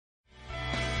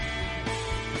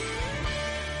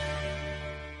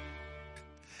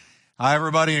Hi,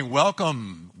 everybody, and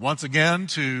welcome once again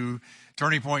to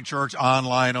Turning Point Church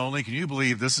Online Only. Can you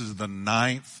believe this is the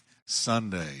 9th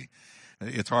Sunday?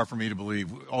 It's hard for me to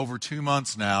believe. Over 2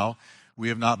 months now, we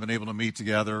have not been able to meet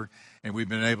together, and we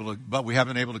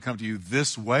haven't been able to come to you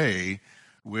this way,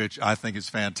 which I think is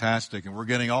fantastic. And we're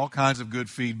getting all kinds of good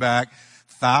feedback.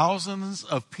 Thousands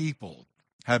of people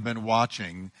have been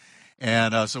watching.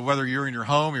 And so whether you're in your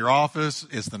home, your office,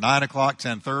 it's the 9 o'clock,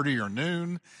 10:30, or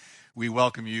noon, we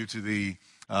welcome you to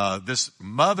this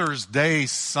Mother's Day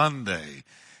Sunday.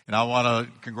 And I want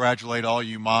to congratulate all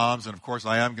you moms. And, of course,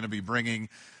 I am going to be bringing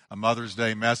a Mother's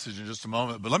Day message in just a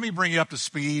moment. But let me bring you up to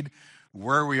speed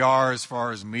where we are as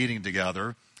far as meeting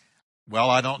together. Well,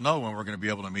 I don't know when we're going to be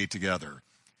able to meet together.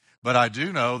 But I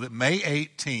do know that May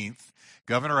 18th,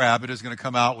 Governor Abbott is going to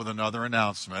come out with another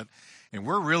announcement. And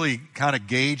we're really kind of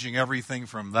gauging everything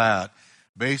from that.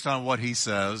 Based on what he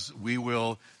says, we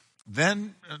will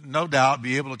then, no doubt,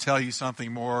 be able to tell you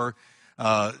something more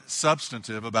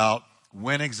substantive about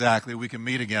when exactly we can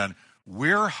meet again.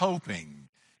 We're hoping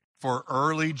for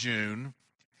early June.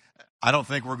 I don't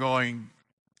think we're going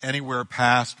anywhere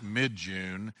past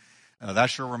mid-June.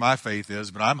 That's sure where my faith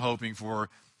is, but I'm hoping for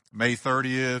May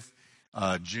 30th,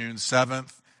 June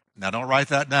 7th. Now, don't write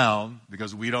that down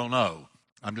because we don't know.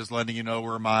 I'm just letting you know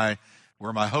where my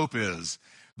hope is.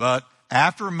 But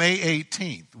after May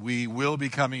 18th, we will be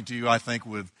coming to you, I think,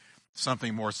 with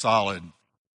something more solid.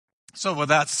 So with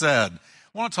that said,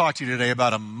 I want to talk to you today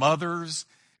about a mother's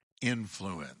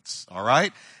influence, all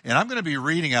right? And I'm going to be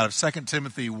reading out of 2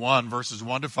 Timothy 1, verses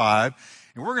 1 to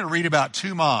 5. And we're going to read about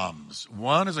two moms.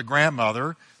 One is a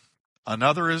grandmother.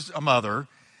 Another is a mother.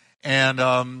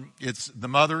 And it's the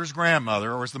mother's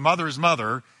grandmother, or it's the mother's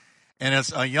mother. And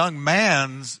it's a young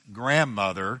man's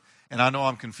grandmother. And I know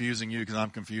I'm confusing you because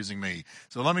I'm confusing me.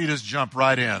 So let me just jump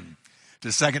right in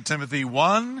to 2 Timothy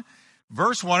 1,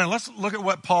 verse 1. And let's look at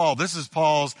what this is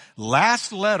Paul's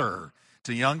last letter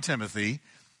to young Timothy.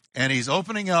 And he's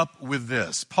opening up with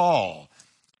this. Paul,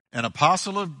 an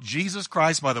apostle of Jesus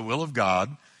Christ by the will of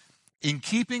God, in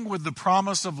keeping with the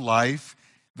promise of life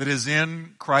that is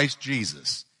in Christ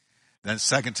Jesus. Then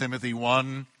 2 Timothy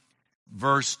 1,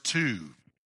 verse 2.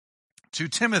 To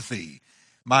Timothy,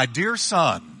 my dear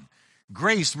son,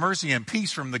 grace, mercy, and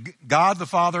peace from the God the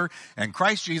Father and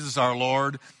Christ Jesus our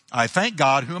Lord. I thank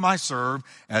God whom I serve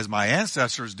as my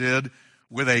ancestors did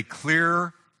with a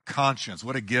clear conscience.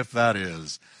 What a gift that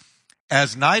is.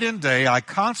 As night and day, I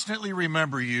constantly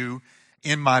remember you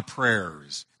in my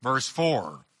prayers. Verse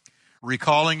 4,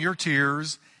 recalling your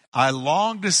tears, I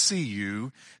long to see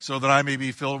you so that I may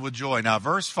be filled with joy. Now,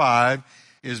 verse 5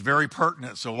 is very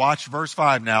pertinent. So watch verse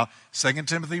 5 now. 2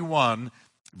 Timothy 1,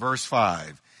 verse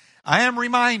 5. I am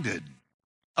reminded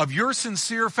of your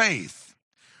sincere faith,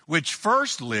 which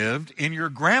first lived in your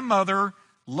grandmother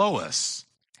Lois,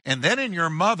 and then in your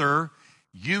mother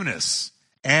Eunice,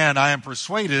 and I am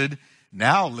persuaded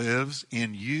now lives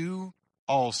in you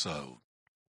also.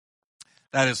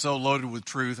 That is so loaded with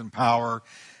truth and power.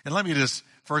 And let me just,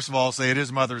 first of all, say it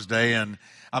is Mother's Day, and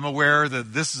I'm aware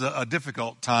that this is a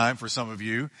difficult time for some of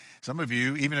you. Some of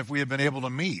you, even if we had been able to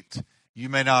meet, you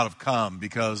may not have come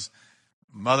because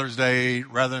Mother's Day,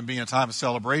 rather than being a time of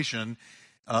celebration,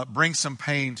 brings some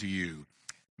pain to you.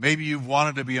 Maybe you've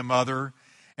wanted to be a mother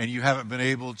and you haven't been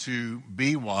able to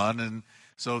be one, and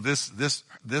so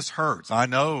this hurts. I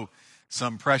know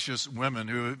some precious women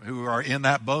who are in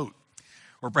that boat.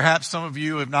 Or perhaps some of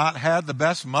you have not had the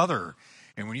best mother,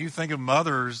 and when you think of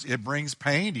mothers, it brings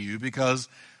pain to you because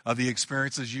of the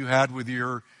experiences you had with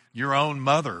your own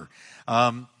mother.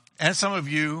 And some of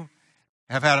you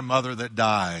have had a mother that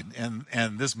died,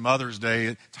 and this Mother's Day,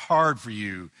 it's hard for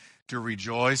you to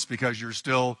rejoice because you're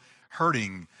still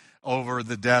hurting over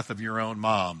the death of your own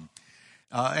mom.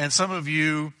 And some of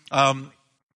you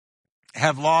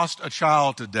have lost a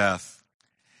child to death,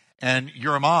 and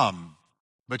you're a mom,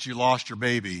 but you lost your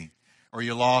baby, or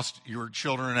you lost your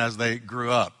children as they grew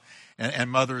up.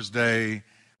 And Mother's Day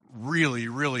really,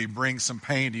 really brings some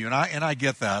pain to you. And I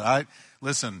get that.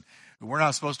 Listen, we're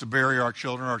not supposed to bury our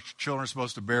children. Our children are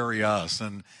supposed to bury us.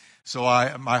 And so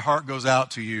my heart goes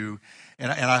out to you.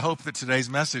 And I hope that today's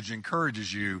message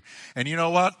encourages you. And you know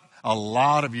what? A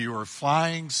lot of you are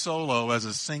flying solo as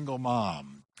a single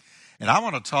mom. And I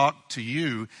want to talk to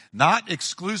you, not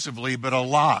exclusively, but a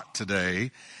lot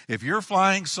today. If you're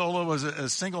flying solo as a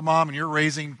single mom and you're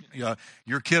raising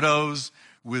your kiddos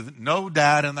with no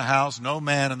dad in the house, no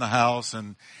man in the house,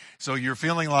 and so you're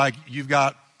feeling like you've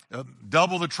got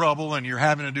double the trouble and you're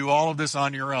having to do all of this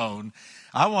on your own,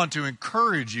 I want to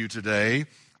encourage you today,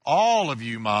 all of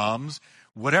you moms,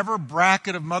 whatever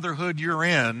bracket of motherhood you're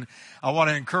in, I want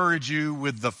to encourage you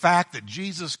with the fact that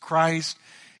Jesus Christ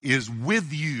is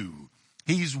with you.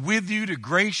 He's with you to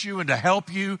grace you and to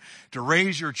help you to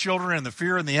raise your children in the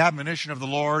fear and the admonition of the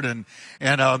Lord. And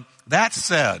that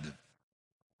said,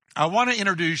 I want to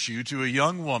introduce you to a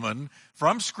young woman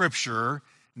from Scripture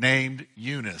named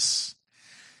Eunice.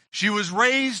 She was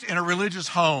raised in a religious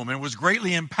home and was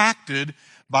greatly impacted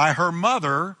by her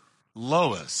mother,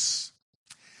 Lois.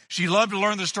 She loved to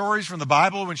learn the stories from the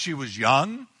Bible when she was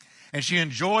young, and she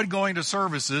enjoyed going to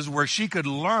services where she could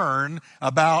learn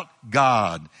about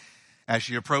God. As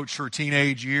she approached her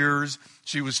teenage years,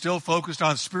 she was still focused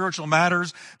on spiritual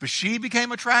matters, but she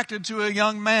became attracted to a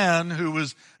young man who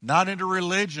was not into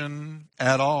religion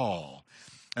at all.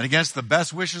 And against the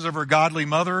best wishes of her godly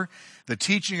mother, the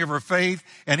teaching of her faith,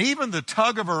 and even the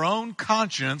tug of her own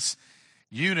conscience,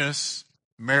 Eunice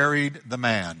married the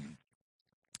man.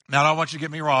 Now, I don't want you to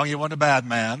get me wrong. He wasn't a bad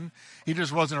man. He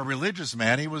just wasn't a religious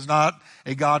man. He was not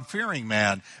a God-fearing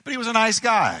man, but he was a nice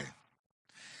guy.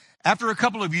 After a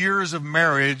couple of years of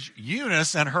marriage,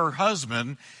 Eunice and her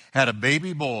husband had a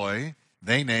baby boy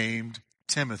they named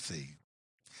Timothy.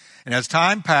 And as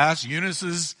time passed,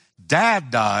 Eunice's dad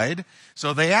died,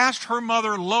 so they asked her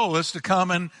mother Lois to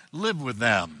come and live with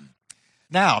them.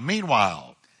 Now,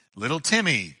 meanwhile, little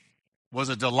Timmy was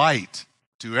a delight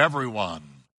to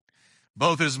everyone.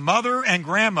 Both his mother and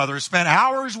grandmother spent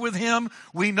hours with him.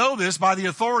 We know this by the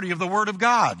authority of the Word of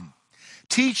God,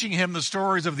 teaching him the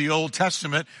stories of the Old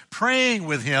Testament, praying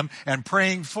with him and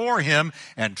praying for him,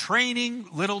 and training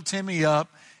little Timmy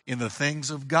up in the things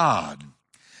of God.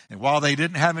 And while they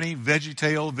didn't have any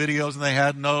VeggieTale videos and they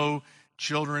had no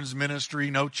children's ministry,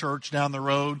 no church down the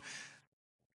road,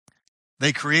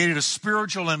 they created a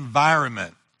spiritual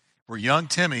environment where young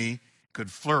Timmy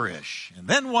could flourish. And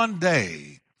then one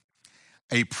day,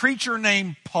 a preacher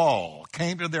named Paul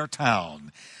came to their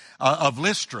town of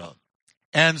Lystra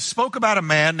and spoke about a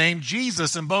man named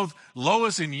Jesus, and both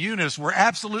Lois and Eunice were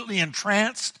absolutely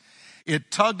entranced.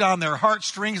 It tugged on their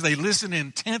heartstrings. They listened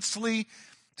intensely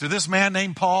to this man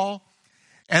named Paul,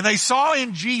 and they saw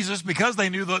in Jesus, because they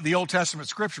knew the Old Testament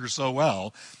scriptures so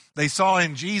well, they saw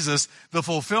in Jesus the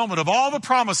fulfillment of all the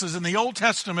promises in the Old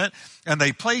Testament, and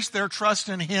they placed their trust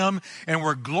in him and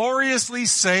were gloriously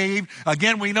saved.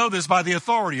 Again, we know this by the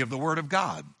authority of the Word of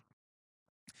God.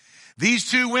 These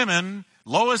two women,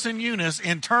 Lois and Eunice,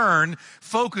 in turn,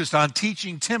 focused on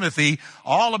teaching Timothy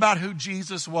all about who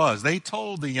Jesus was. They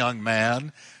told the young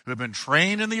man who had been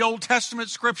trained in the Old Testament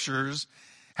scriptures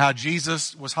how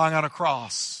Jesus was hung on a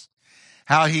cross,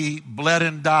 how he bled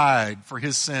and died for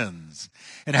his sins,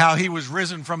 and how he was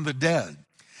risen from the dead.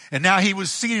 And now he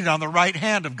was seated on the right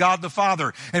hand of God the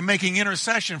Father and making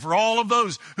intercession for all of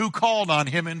those who called on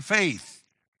him in faith.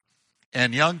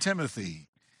 And young Timothy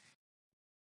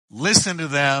listened to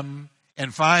them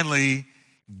and finally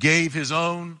gave his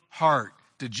own heart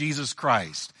to Jesus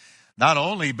Christ, not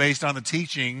only based on the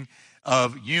teaching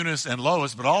of Eunice and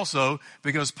Lois, but also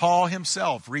because Paul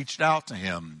himself reached out to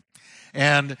him.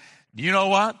 And you know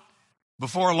what?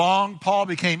 Before long, Paul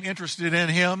became interested in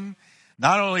him,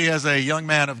 not only as a young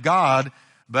man of God,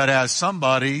 but as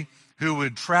somebody who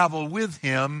would travel with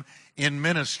him in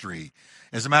ministry.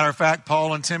 As a matter of fact,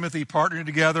 Paul and Timothy partnered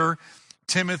together,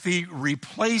 Timothy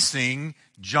replacing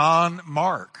John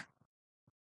Mark.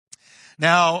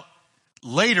 Now,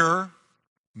 later,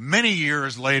 many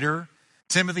years later,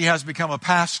 Timothy has become a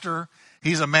pastor.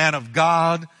 He's a man of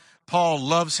God. Paul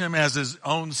loves him as his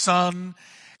own son.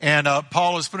 And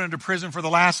Paul is put into prison for the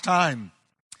last time.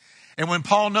 And when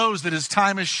Paul knows that his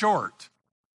time is short,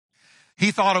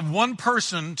 he thought of one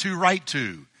person to write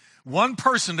to, one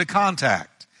person to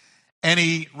contact. And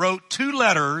he wrote 2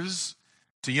 letters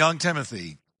to young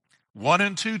Timothy. 1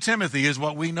 and 2 Timothy is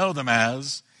what we know them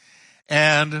as.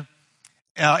 And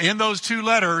in those 2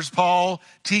 letters, Paul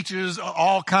teaches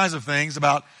all kinds of things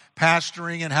about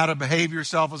pastoring and how to behave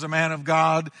yourself as a man of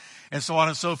God and so on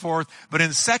and so forth. But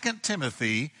in 2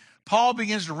 Timothy, Paul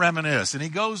begins to reminisce, and he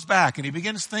goes back and he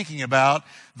begins thinking about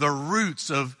the roots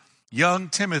of young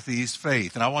Timothy's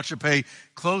faith. And I want you to pay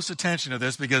close attention to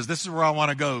this, because this is where I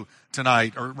want to go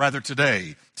tonight, or rather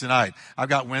tonight. I've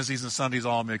got Wednesdays and Sundays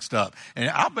all mixed up. And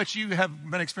I'll bet you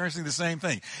have been experiencing the same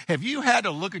thing. Have you had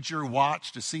to look at your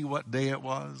watch to see what day it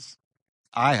was?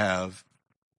 I have.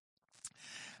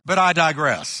 But I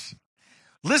digress.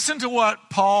 Listen to what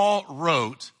Paul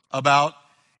wrote about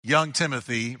young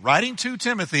Timothy. Writing to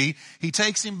Timothy, he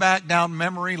takes him back down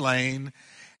memory lane,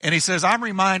 and he says, I'm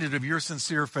reminded of your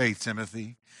sincere faith,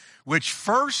 Timothy, which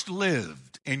first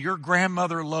lived in your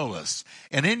grandmother Lois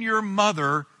and in your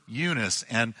mother Eunice,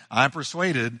 and I'm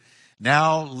persuaded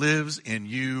now lives in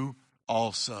you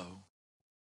also.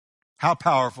 How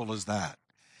powerful is that?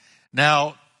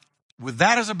 Now, with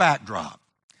that as a backdrop,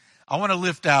 I want to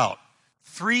lift out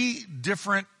 3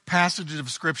 different passages of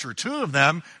Scripture, 2 of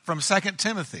them from 2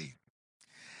 Timothy.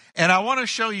 And I want to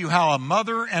show you how a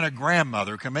mother and a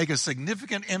grandmother can make a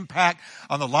significant impact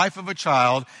on the life of a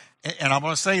child. And I'm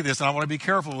going to say this, and I want to be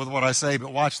careful with what I say,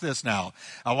 but watch this now.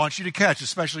 I want you to catch,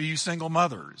 especially you single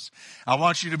mothers. I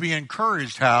want you to be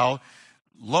encouraged how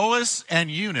Lois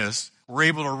and Eunice were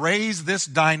able to raise this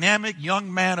dynamic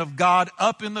young man of God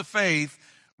up in the faith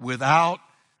without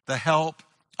the help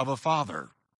of a father.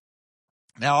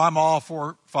 Now, I'm all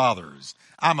for fathers.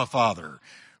 I'm a father.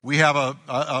 We have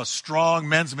a strong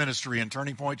men's ministry in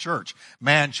Turning Point Church,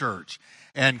 Man Church,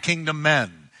 and Kingdom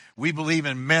Men. We believe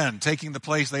in men taking the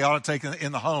place they ought to take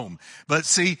in the home. But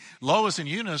see, Lois and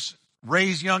Eunice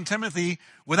raised young Timothy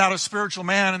without a spiritual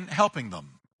man helping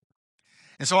them.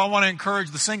 And so I want to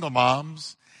encourage the single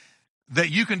moms that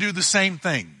you can do the same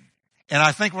thing. And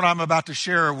I think what I'm about to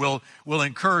share will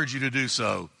encourage you to do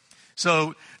so.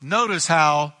 So notice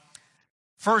how,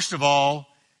 first of all,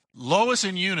 Lois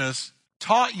and Eunice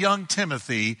taught young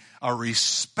Timothy a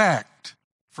respect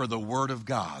for the Word of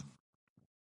God.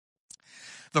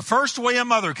 The first way a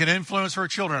mother can influence her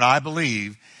children, I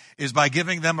believe, is by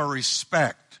giving them a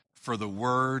respect for the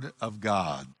Word of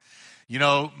God. You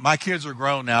know, my kids are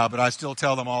grown now, but I still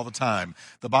tell them all the time,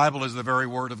 the Bible is the very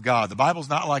Word of God. The Bible's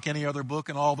not like any other book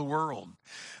in all the world.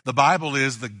 The Bible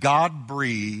is the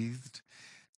God-breathed,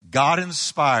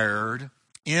 God-inspired,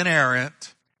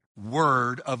 inerrant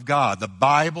Word of God. The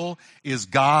Bible is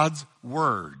God's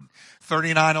Word.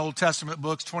 39 Old Testament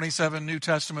books, 27 New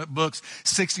Testament books,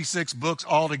 66 books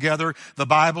altogether. The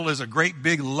Bible is a great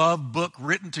big love book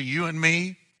written to you and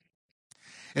me.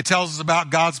 It tells us about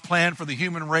God's plan for the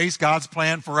human race, God's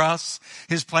plan for us,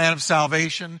 His plan of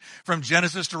salvation. From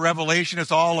Genesis to Revelation,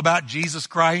 it's all about Jesus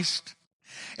Christ.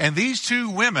 And these 2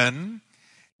 women,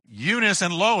 Eunice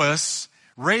and Lois,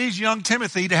 raised young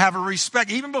Timothy to have a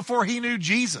respect, even before he knew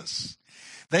Jesus.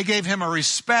 They gave him a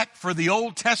respect for the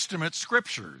Old Testament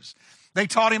scriptures. They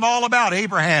taught him all about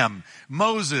Abraham,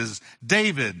 Moses,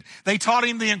 David. They taught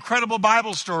him the incredible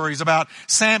Bible stories about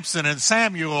Samson and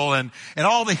Samuel and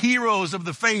all the heroes of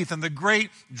the faith and the great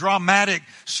dramatic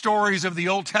stories of the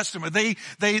Old Testament. They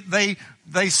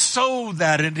sowed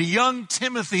that into young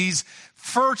Timothy's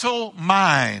fertile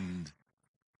mind.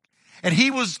 And he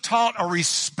was taught a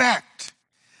respect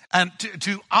and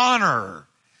to honor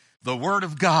the Word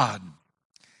of God.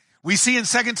 We see in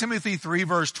 2 Timothy 3,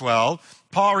 verse 12,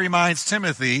 Paul reminds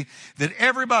Timothy that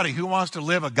everybody who wants to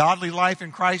live a godly life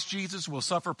in Christ Jesus will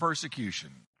suffer persecution.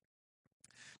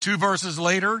 2 verses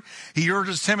later, he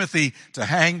urges Timothy to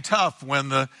hang tough when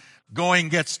the going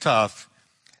gets tough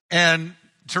and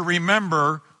to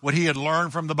remember what he had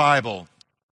learned from the Bible.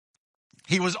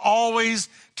 He was always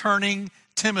turning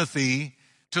Timothy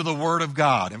to the Word of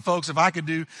God. And folks, if I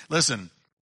could listen,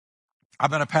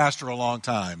 I've been a pastor a long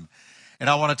time. And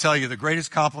I want to tell you, the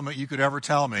greatest compliment you could ever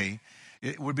tell me,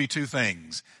 it would be 2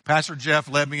 things. Pastor Jeff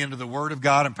led me into the Word of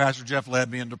God, and Pastor Jeff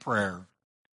led me into prayer.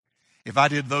 If I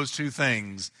did those 2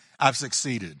 things, I've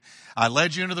succeeded. I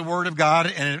led you into the Word of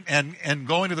God, and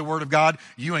going to the Word of God,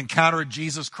 you encountered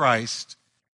Jesus Christ.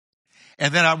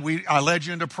 And then I led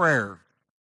you into prayer.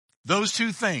 Those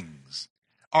 2 things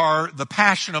are the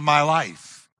passion of my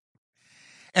life.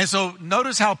 And so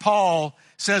notice how Paul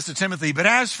says to Timothy, but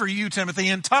as for you, Timothy,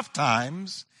 in tough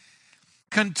times,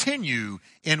 continue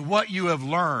in what you have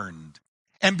learned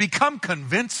and become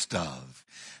convinced of,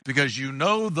 because you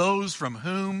know those from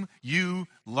whom you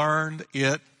learned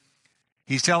it.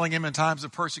 He's telling him in times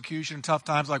of persecution, tough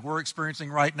times like we're experiencing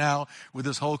right now with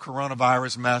this whole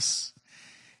coronavirus mess.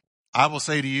 I will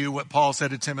say to you what Paul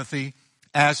said to Timothy,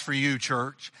 as for you,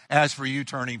 church, as for you,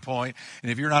 Turning Point, and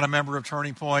if you're not a member of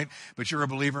Turning Point, but you're a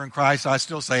believer in Christ, I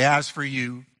still say, as for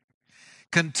you,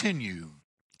 continue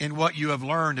in what you have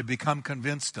learned and become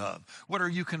convinced of. What are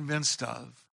you convinced of?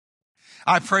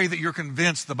 I pray that you're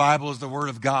convinced the Bible is the Word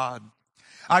of God.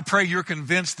 I pray you're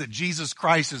convinced that Jesus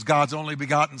Christ is God's only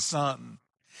begotten Son.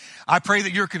 I pray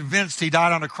that you're convinced He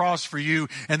died on a cross for you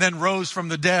and then rose from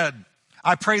the dead.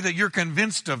 I pray that you're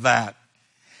convinced of that.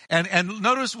 And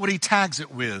notice what he tags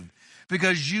it with,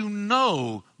 because you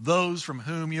know those from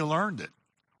whom you learned it.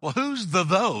 Well, who's the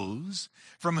those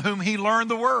from whom he learned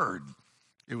the Word?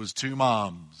 It was 2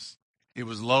 moms. It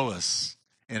was Lois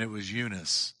and it was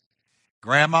Eunice.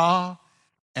 Grandma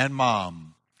and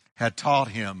Mom had taught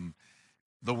him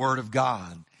the Word of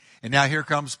God. And now here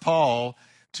comes Paul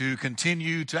to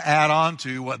continue to add on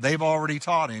to what they've already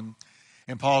taught him.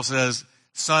 And Paul says,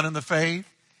 son in the faith,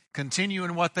 Continue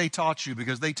in what they taught you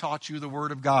because they taught you the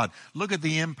Word of God. Look at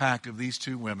the impact of these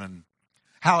two women.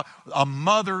 How a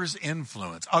mother's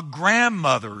influence, a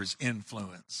grandmother's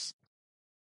influence.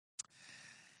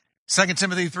 2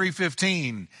 Timothy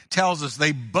 3:15 tells us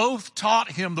they both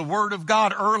taught him the Word of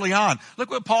God early on.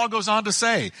 Look what Paul goes on to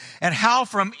say. And how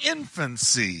from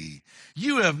infancy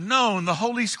you have known the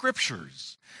Holy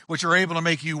Scriptures, which are able to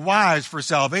make you wise for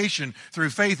salvation through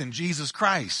faith in Jesus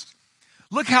Christ.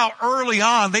 Look how early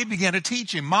on they began to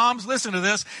teach him. Moms, listen to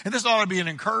this, and this ought to be an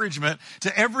encouragement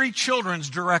to every children's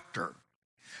director.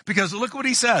 Because look what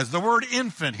he says. The word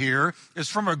infant here is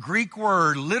from a Greek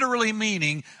word literally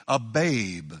meaning a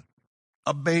babe,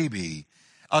 a baby,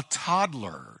 a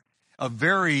toddler, a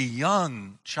very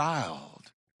young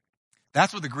child.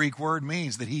 That's what the Greek word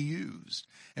means that he used.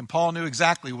 And Paul knew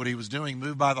exactly what he was doing,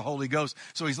 moved by the Holy Ghost.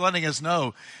 So he's letting us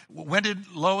know, when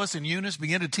did Lois and Eunice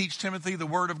begin to teach Timothy the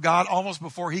Word of God? Almost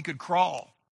before he could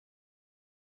crawl.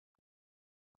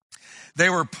 They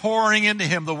were pouring into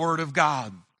him the Word of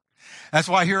God. That's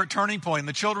why here at Turning Point, in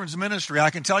the children's ministry,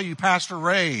 I can tell you Pastor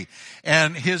Ray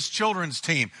and his children's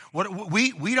team,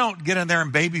 we don't get in there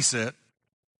and babysit.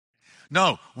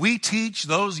 No, we teach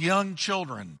those young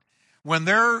children. When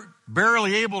they're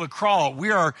barely able to crawl,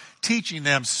 we are teaching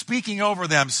them, speaking over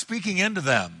them, speaking into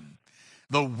them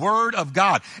the Word of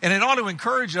God. And it ought to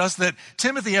encourage us that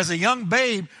Timothy, as a young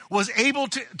babe, was able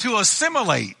to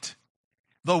assimilate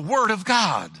the Word of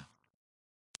God.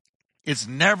 It's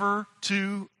never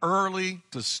too early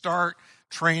to start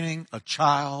training a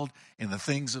child in the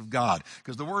things of God,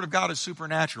 because the Word of God is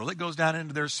supernatural. It goes down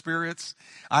into their spirits.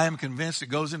 I am convinced it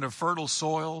goes into fertile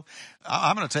soil.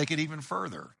 I'm going to take it even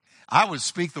further. I would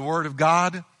speak the Word of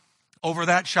God over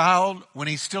that child when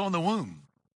he's still in the womb.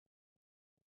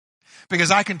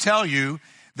 Because I can tell you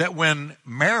that when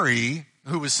Mary,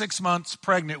 who was 6 months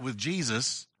pregnant with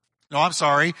Jesus,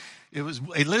 it was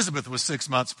Elizabeth was 6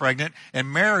 months pregnant, and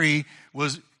Mary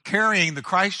was carrying the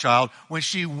Christ child. When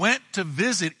she went to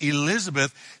visit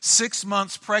Elizabeth, 6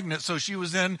 months pregnant, so she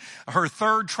was in her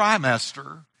third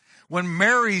trimester. When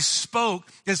Mary spoke,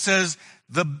 it says,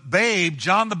 the babe,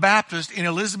 John the Baptist, in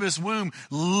Elizabeth's womb,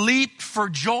 leaped for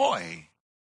joy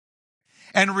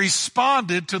and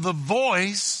responded to the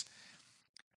voice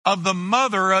of the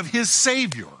mother of his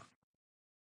Savior.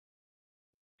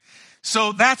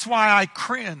 So that's why I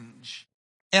cringe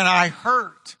and I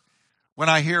hurt when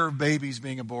I hear of babies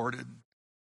being aborted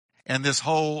and this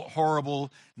whole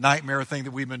horrible nightmare thing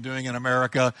that we've been doing in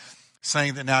America,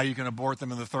 saying that now you can abort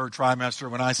them in the third trimester,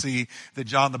 when I see that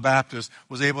John the Baptist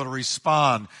was able to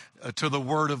respond to the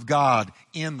Word of God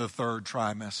in the third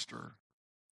trimester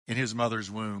in his mother's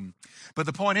womb. But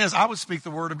the point is, I would speak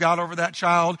the Word of God over that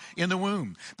child in the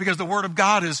womb, because the Word of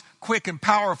God is quick and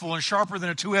powerful and sharper than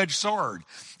a two-edged sword.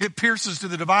 It pierces to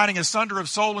the dividing asunder of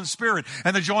soul and spirit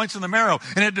and the joints and the marrow,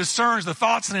 and it discerns the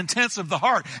thoughts and intents of the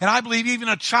heart. And I believe even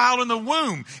a child in the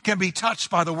womb can be touched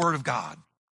by the Word of God.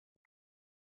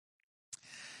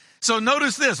 So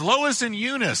notice this, Lois and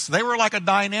Eunice, they were like a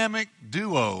dynamic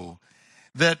duo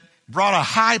that brought a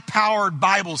high-powered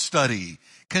Bible study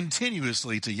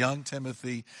continuously to young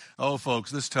Timothy. Oh, folks,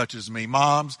 this touches me.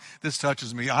 Moms, this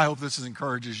touches me. I hope this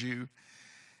encourages you.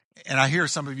 And I hear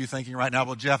some of you thinking right now,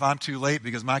 well, Jeff, I'm too late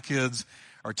because my kids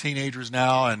are teenagers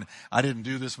now and I didn't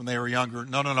do this when they were younger.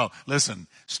 No. Listen,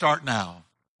 start now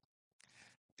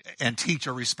and teach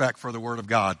a respect for the Word of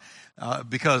God,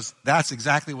 because that's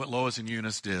exactly what Lois and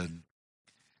Eunice did.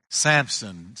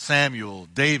 Samson, Samuel,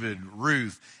 David,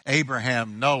 Ruth,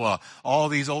 Abraham, Noah, all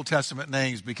these Old Testament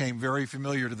names became very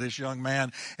familiar to this young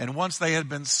man. And once they had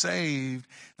been saved,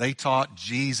 they taught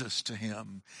Jesus to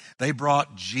him. They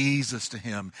brought Jesus to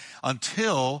him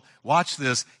until, watch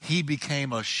this, he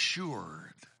became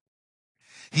assured.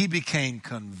 He became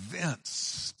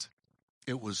convinced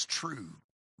it was true.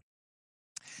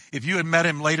 If you had met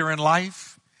him later in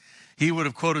life, he would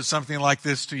have quoted something like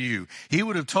this to you. He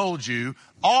would have told you,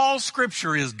 all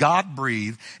Scripture is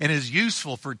God-breathed and is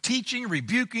useful for teaching,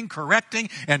 rebuking, correcting,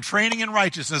 and training in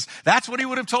righteousness. That's what he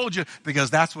would have told you, because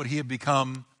that's what he had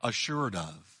become assured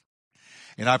of.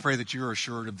 And I pray that you're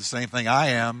assured of the same thing I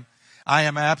am. I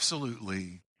am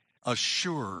absolutely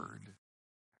assured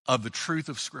of the truth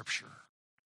of Scripture,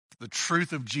 the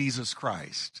truth of Jesus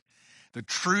Christ, the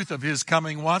truth of his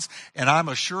coming once, and I'm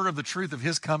assured of the truth of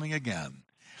his coming again.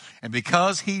 And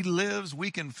because he lives,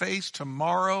 we can face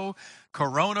tomorrow,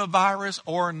 coronavirus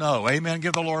or no. Amen.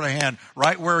 Give the Lord a hand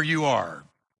right where you are.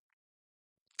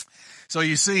 So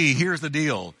you see, here's the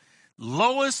deal.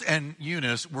 Lois and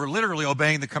Eunice were literally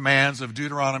obeying the commands of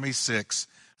Deuteronomy 6,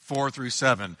 4 through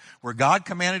 7, where God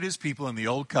commanded his people in the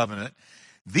Old Covenant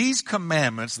These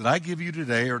commandments that I give you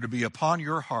today are to be upon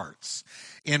your hearts.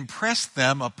 Impress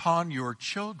them upon your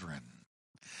children.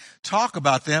 Talk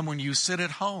about them when you sit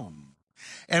at home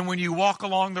and when you walk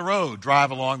along the road,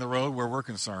 drive along the road where we're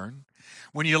concerned.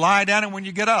 When you lie down and when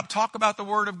you get up, talk about the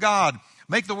Word of God.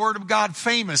 Make the Word of God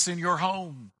famous in your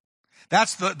home.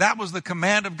 That was the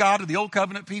command of God to the Old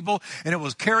Covenant people, and it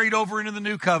was carried over into the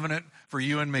New Covenant for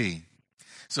you and me.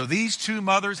 So these two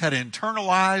mothers had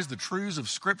internalized the truths of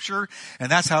Scripture, and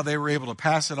that's how they were able to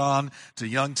pass it on to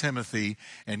young Timothy.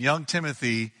 And young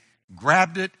Timothy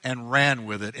grabbed it and ran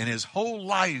with it, and his whole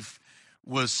life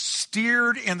was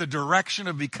steered in the direction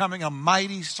of becoming a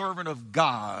mighty servant of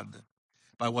God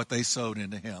by what they sowed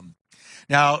into him.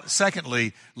 Now,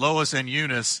 secondly, Lois and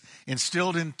Eunice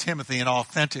instilled in Timothy an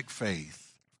authentic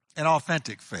faith. An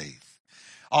authentic faith.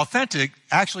 Authentic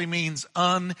actually means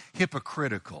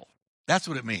unhypocritical. That's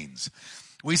what it means.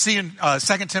 We see in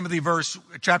 2 Timothy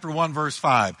chapter 1, verse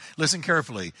 5. Listen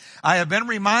carefully. I have been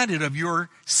reminded of your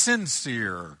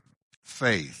sincere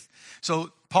faith.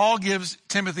 So Paul gives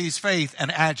Timothy's faith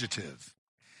an adjective.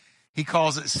 He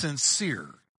calls it sincere.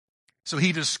 So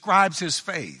he describes his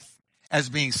faith as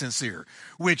being sincere,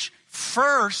 which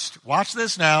first, watch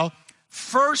this now,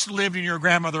 first lived in your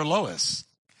grandmother Lois,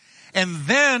 and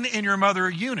then in your mother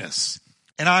Eunice,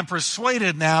 and I'm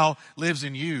persuaded now lives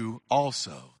in you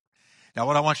also. Now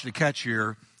what I want you to catch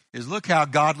here is look how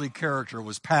godly character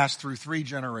was passed through 3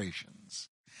 generations.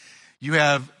 You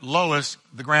have Lois,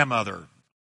 the grandmother.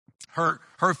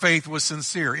 Her faith was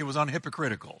sincere. It was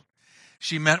unhypocritical.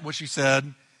 She meant what she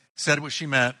said what she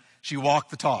meant. She walked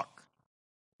the talk.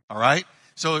 All right?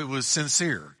 So it was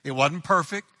sincere. It wasn't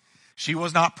perfect. She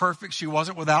was not perfect. She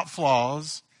wasn't without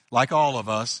flaws, like all of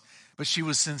us, but she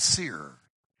was sincere.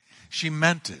 She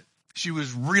meant it. She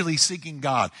was really seeking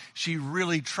God. She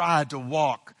really tried to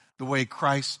walk the way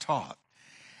Christ taught.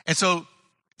 And so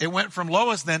it went from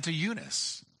Lois then to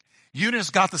Eunice. Eunice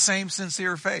got the same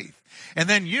sincere faith. And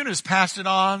then Eunice passed it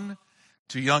on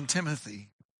to young Timothy.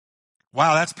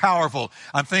 Wow, that's powerful.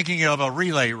 I'm thinking of a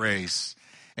relay race.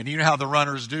 And you know how the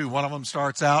runners do. One of them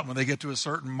starts out, and when they get to a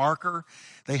certain marker,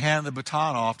 they hand the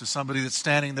baton off to somebody that's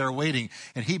standing there waiting,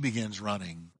 and he begins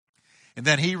running. And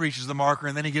then he reaches the marker,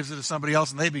 and then he gives it to somebody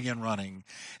else, and they begin running.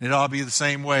 And it ought to be the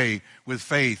same way with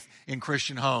faith in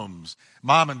Christian homes.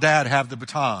 Mom and dad have the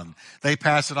baton. They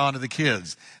pass it on to the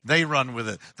kids. They run with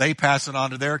it. They pass it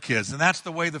on to their kids. And that's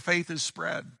the way the faith is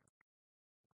spread.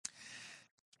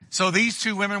 So these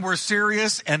two women were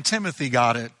serious, and Timothy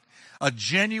got it. A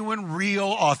genuine, real,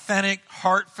 authentic,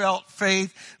 heartfelt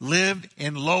faith lived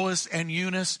in Lois and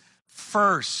Eunice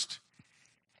first.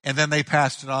 And then they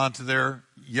passed it on to their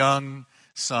young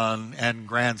son and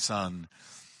grandson.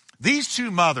 These two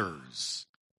mothers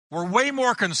were way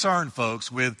more concerned,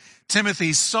 folks, with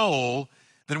Timothy's soul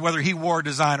than whether he wore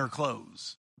designer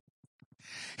clothes.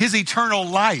 His eternal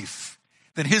life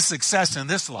than his success in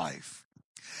this life.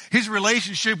 His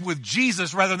relationship with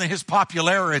Jesus rather than his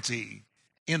popularity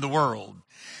in the world.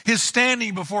 His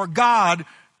standing before God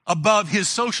above his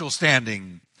social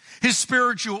standing. His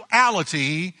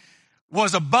spirituality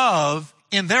was above,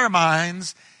 in their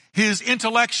minds, his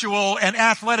intellectual and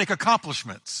athletic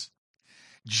accomplishments.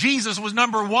 Jesus was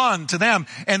number one to them,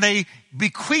 and they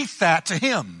bequeathed that to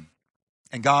him.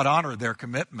 And God honored their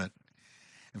commitment.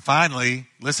 And finally,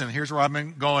 listen, here's where I've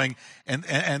been going,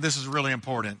 and this is really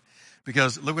important,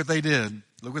 because look what they did.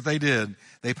 Look what they did.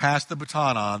 They passed the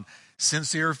baton on.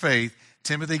 Sincere faith.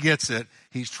 Timothy gets it.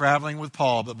 He's traveling with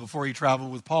Paul, but before he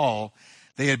traveled with Paul,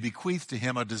 they had bequeathed to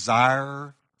him a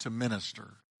desire to minister.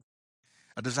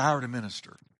 A desire to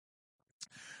minister.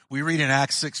 We read in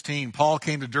Acts 16, Paul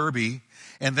came to Derbe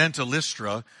and then to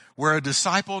Lystra, where a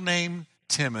disciple named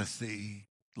Timothy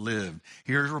lived.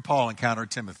 Here's where Paul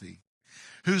encountered Timothy,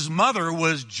 whose mother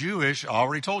was Jewish, I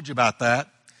already told you about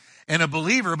that, and a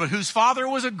believer, but whose father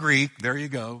was a Greek. There you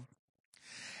go.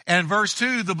 And verse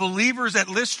 2, the believers at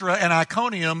Lystra and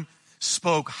Iconium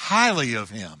spoke highly of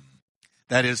him.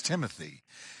 That is Timothy.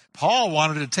 Paul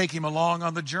wanted to take him along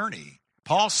on the journey.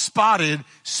 Paul spotted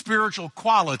spiritual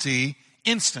quality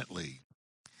instantly.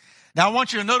 Now I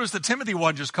want you to notice that Timothy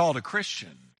wasn't just called a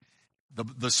Christian.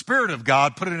 The Spirit of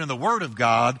God put it in the Word of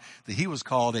God that he was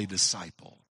called a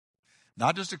disciple.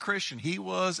 Not just a Christian. He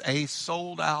was a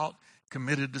sold out,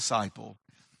 committed disciple.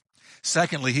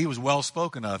 Secondly, he was well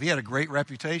spoken of. He had a great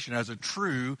reputation as a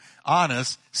true,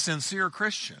 honest, sincere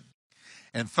Christian.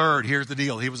 And third, here's the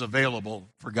deal. He was available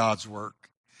for God's work.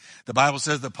 The Bible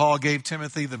says that Paul gave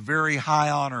Timothy the very high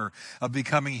honor of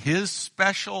becoming his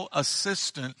special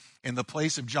assistant in the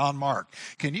place of John Mark.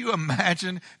 Can you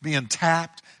imagine being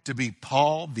tapped to be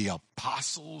Paul, the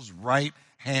apostle's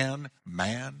right-hand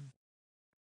man?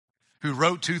 who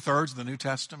wrote 2/3 of the New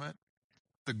Testament,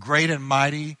 the great and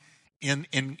mighty in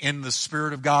the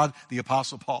Spirit of God, the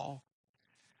Apostle Paul,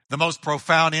 the most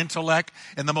profound intellect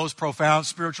and the most profound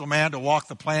spiritual man to walk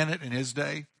the planet in his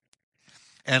day.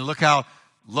 And look how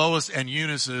Lois and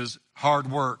Eunice's hard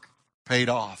work paid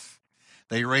off.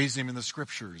 They raised him in the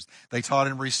Scriptures. They taught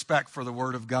him respect for the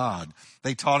Word of God.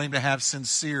 They taught him to have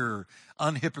sincere,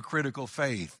 unhypocritical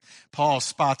faith. Paul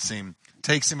spots him,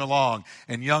 takes him along,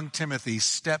 and young Timothy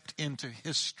stepped into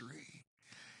history.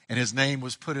 And his name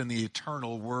was put in the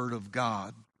eternal Word of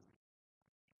God.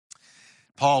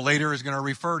 Paul later is going to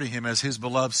refer to him as his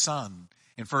beloved son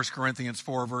in 1 Corinthians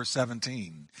 4, verse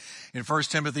 17. In 1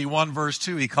 Timothy 1, verse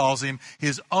 2, he calls him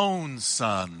his own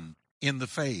son in the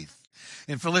faith.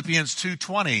 In Philippians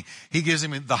 2:20, he gives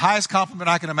him the highest compliment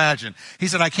I can imagine. He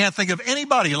said, I can't think of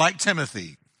anybody like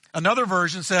Timothy. Another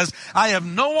version says, I have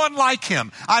no one like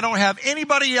him. I don't have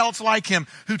anybody else like him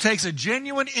who takes a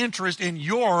genuine interest in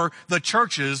the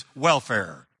church's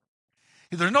welfare.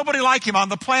 There's nobody like him on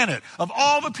the planet. Of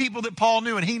all the people that Paul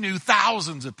knew, and he knew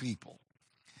thousands of people,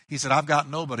 he said, I've got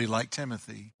nobody like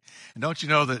Timothy. And don't you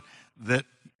know that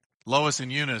Lois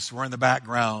and Eunice were in the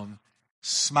background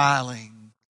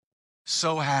smiling,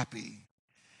 so happy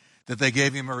that they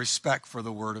gave him a respect for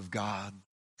the Word of God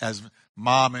as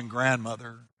mom and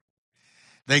grandmother.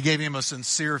 They gave him a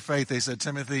sincere faith. They said,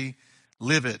 Timothy,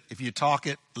 live it. If you talk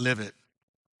it, live it.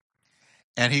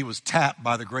 And he was tapped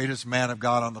by the greatest man of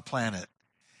God on the planet.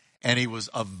 And he was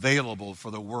available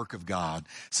for the work of God.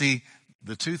 See,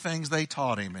 the two things they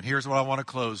taught him, and here's what I want to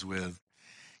close with.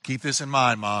 Keep this in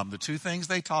mind, Mom. The two things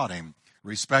they taught him,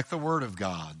 respect the Word of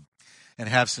God and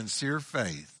have sincere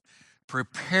faith,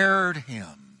 prepared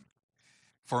him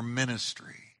for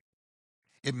ministry.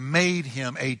 It made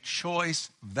him a choice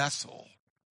vessel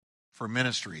for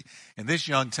ministry. And this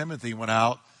young Timothy went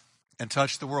out and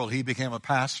touched the world. He became a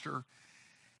pastor.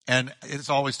 And it's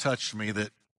always touched me that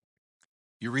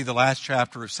you read the last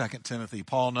chapter of 2 Timothy,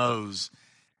 Paul knows,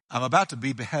 I'm about to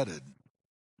be beheaded.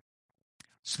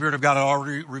 Spirit of God had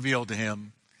already revealed to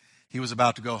him he was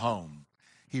about to go home.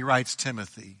 He writes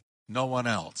Timothy, no one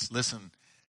else. Listen,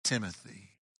 Timothy.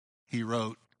 He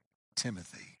wrote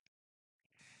Timothy.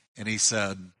 And he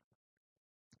said,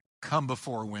 come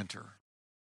before winter.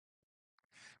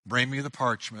 Bring me the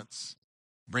parchments.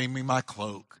 Bring me my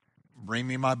cloak. Bring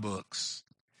me my books.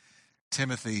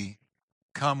 Timothy,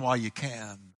 come while you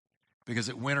can, because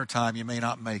at wintertime you may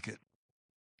not make it.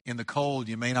 In the cold,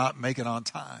 you may not make it on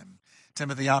time.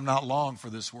 Timothy, I'm not long for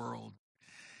this world.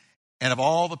 And of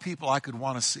all the people I could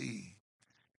want to see,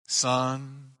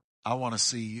 son, I want to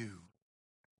see you.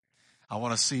 I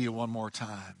want to see you one more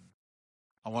time.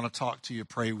 I want to talk to you,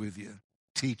 pray with you,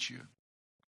 teach you.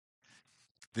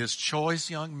 This choice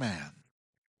young man,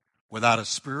 without a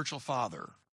spiritual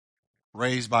father,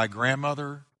 raised by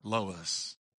grandmother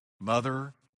Lois,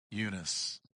 mother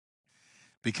Eunice,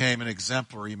 became an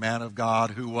exemplary man of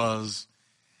God who was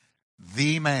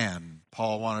the man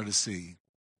Paul wanted to see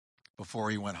before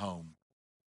he went home.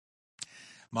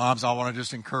 Moms, I want to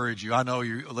just encourage you. I know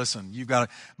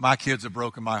my kids have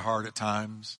broken my heart at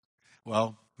times.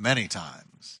 Well, many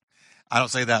times. I don't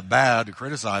say that bad to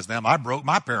criticize them. I broke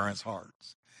my parents'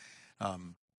 hearts.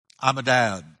 I'm a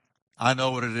dad. I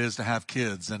know what it is to have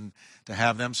kids and to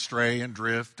have them stray and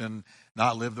drift and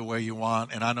not live the way you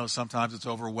want. And I know sometimes it's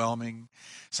overwhelming.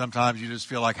 Sometimes you just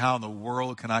feel like, how in the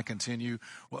world can I continue?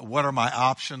 What are my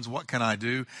options? What can I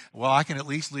do? Well, I can at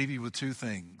least leave you with two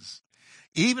things.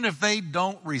 Even if they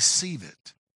don't receive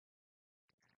it,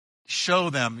 show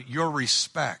them your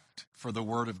respect for the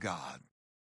Word of God.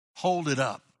 Hold it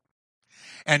up.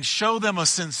 And show them a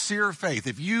sincere faith.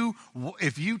 If you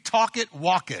talk it,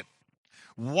 walk it.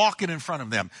 Walk it in front of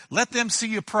them. Let them see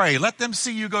you pray. Let them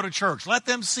see you go to church. Let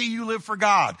them see you live for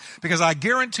God. Because I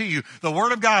guarantee you, the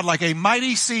Word of God, like a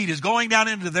mighty seed, is going down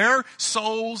into their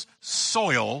soul's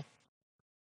soil.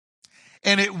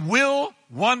 And it will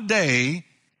one day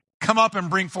come up and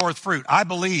bring forth fruit. I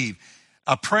believe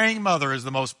a praying mother is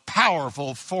the most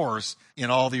powerful force in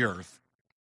all the earth.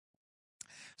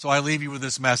 So I leave you with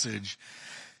this message,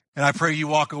 and I pray you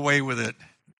walk away with it.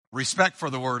 Respect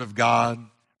for the Word of God,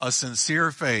 a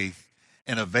sincere faith,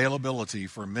 and availability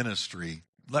for ministry.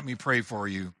 Let me pray for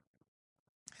you.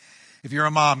 If you're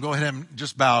a mom, go ahead and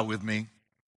just bow with me.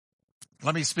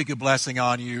 Let me speak a blessing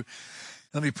on you.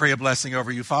 Let me pray a blessing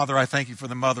over you. Father, I thank you for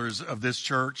the mothers of this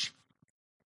church.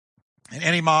 And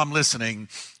any mom listening,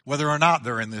 whether or not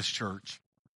they're in this church.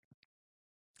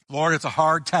 Lord, it's a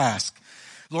hard task.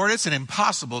 Lord, it's an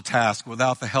impossible task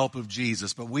without the help of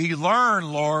Jesus. But we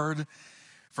learn, Lord,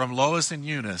 from Lois and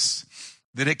Eunice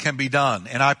that it can be done.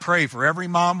 And I pray for every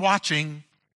mom watching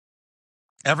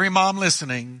Every mom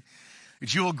listening,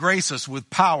 that you will grace us with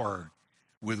power,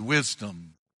 with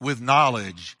wisdom, with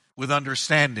knowledge, with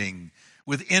understanding,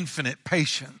 with infinite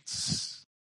patience.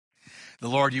 The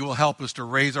Lord, you will help us to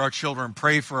raise our children,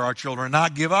 pray for our children,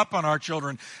 not give up on our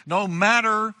children, no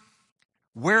matter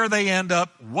where they end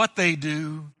up, what they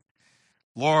do.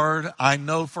 Lord, I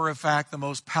know for a fact the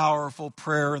most powerful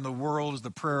prayer in the world is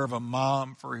the prayer of a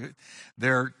mom for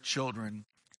their children.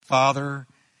 Father,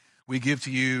 we give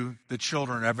to you the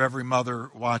children of every mother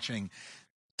watching.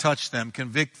 Touch them,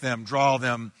 convict them, draw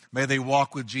them. May they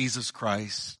walk with Jesus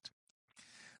Christ.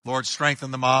 Lord,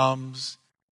 strengthen the moms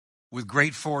with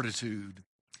great fortitude.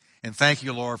 And thank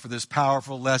you, Lord, for this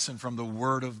powerful lesson from the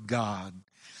Word of God.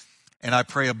 And I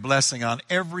pray a blessing on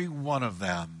every one of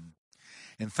them.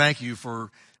 And thank you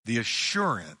for the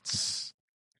assurance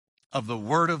of the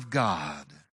Word of God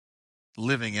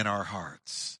living in our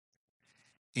hearts.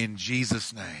 In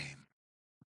Jesus' name,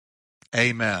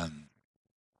 amen.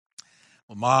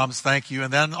 Well, moms, thank you.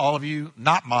 And then all of you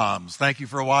not moms, thank you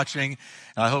for watching.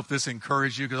 And I hope this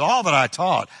encouraged you, because all that I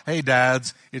taught, hey,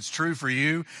 dads, it's true for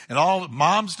you. And all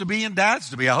moms to be and dads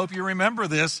to be. I hope you remember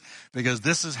this, because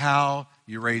this is how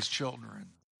you raise children.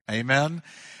 Amen.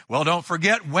 Well, don't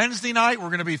forget, Wednesday night, we're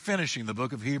going to be finishing the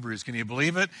book of Hebrews. Can you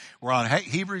believe it? We're on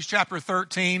Hebrews chapter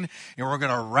 13, and we're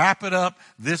going to wrap it up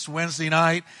this Wednesday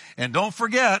night. And don't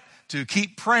forget to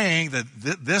keep praying that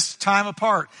this time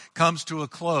apart comes to a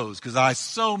close, because I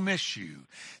so miss you.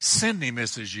 Cindy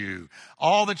misses you.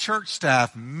 All the church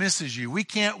staff misses you. We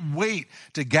can't wait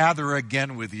to gather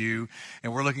again with you,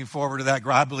 and we're looking forward to that.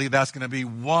 I believe that's going to be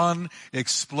one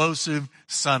explosive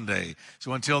Sunday.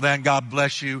 So until then, God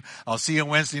bless you. I'll see you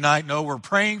Wednesday night. Know we're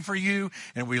praying for you,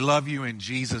 and we love you in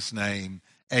Jesus' name.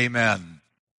 Amen.